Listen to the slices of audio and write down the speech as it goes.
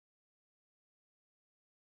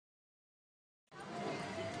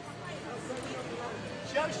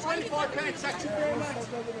Show us £25 taxi fare, mate.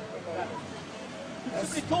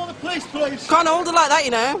 Somebody call the police, please. Can't hold it like that,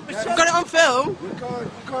 you know. I've got it on film. You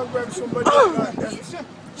can't grab somebody like that.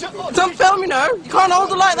 It's on film, you know. You can't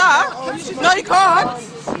hold it like that. No, you can't.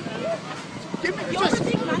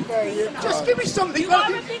 Just give me something. You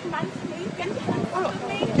are a big man to me. Get your hands off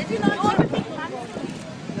me. You're a big man to me.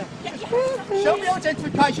 Get your hands off me. Show me your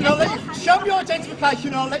identification. Show me your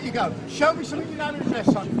identification. I'll let you go. Show me something your name and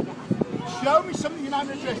address on. Show me something your name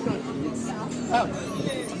and address on. Oh,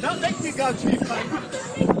 I'm not letting you go to your phone.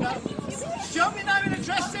 No. Show me name and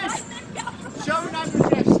address. Show me name and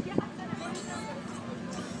address.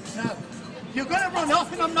 No. You're going to run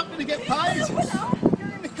off and I'm not going to get paid. You're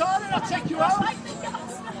in the car and I'll take you out.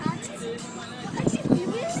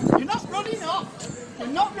 You're not running off. You're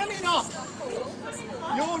not running off.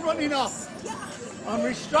 You're running off. I'm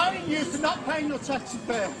restraining you for not paying your taxi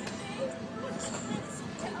fare.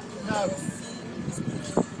 No.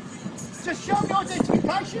 Just show me your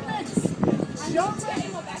identification, then. Show me.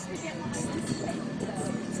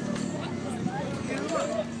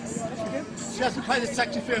 She hasn't paid the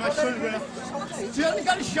taxi fare, mate. She's only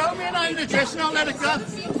got to show me an name and address and I'll let her go.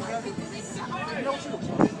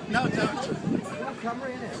 No, don't.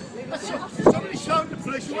 That's it. Somebody showed the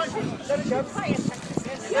police. Let it go.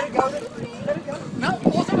 Let it go. Let it go. No,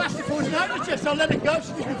 all I'm asking for is an name and address. I'll let it go.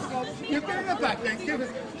 You give it back then. Give it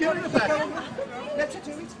back. Let her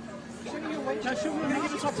do it. Now, should we give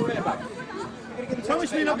the taxi fare back?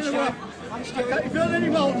 Promise me you're not going to work. I'm steering. If you're any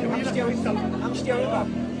more, I'm steering back.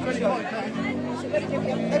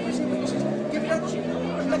 Everything witnesses. Give it up.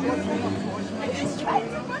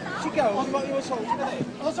 She goes, what you assaulting her there?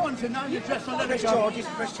 I also want to know your address. I'll let her go.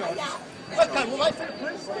 Press charges. Okay, we'll wait for the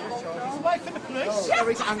police. We'll wait for the police.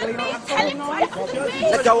 Eric's angry.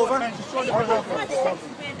 Let go over. Okay,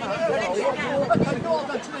 go on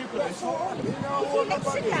then to the police.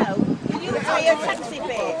 You pay a taxi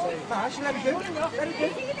fare. She'll let it go. Let it go.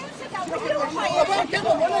 I won't get my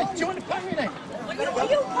money. Do you want to pay me then? Will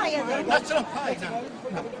you pay her then? That's what I'm paying now.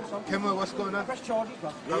 Kimmo, what's going on? Press charges.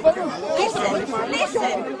 Listen,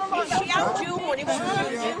 if she owed you money, what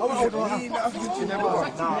would you do?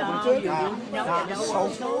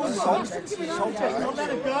 I'll let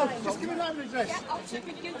her go. Just give me an address.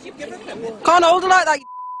 Can't hold it like that.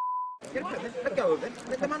 Let go of it.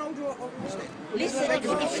 Let the man hold you up. Listen,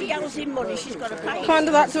 if she owes him money, she's got to pay. Can't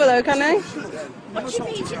do that to her though, can he? What do you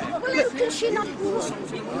mean? Well, can she not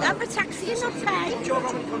have a taxi and not pay?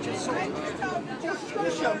 Just got to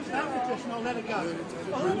show his name and address and I'll let her go.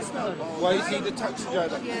 Why is he the taxi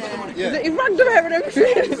driver? Yeah. He rugged her over and everything.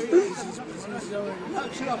 Pay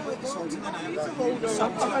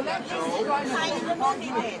the money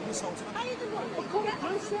then. Pay the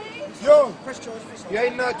money. Yo, you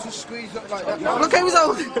ain't not to squeeze up like that. Look how he's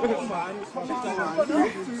old. Are you going to pay a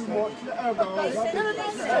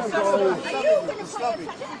taxi?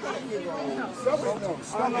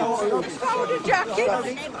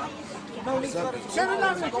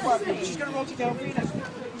 She's going to roll it down for you now.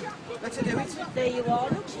 Let her do it. There you are.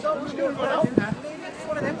 Look, she's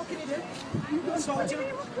One of them, what can you do? You got assaulted.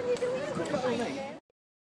 What can you do?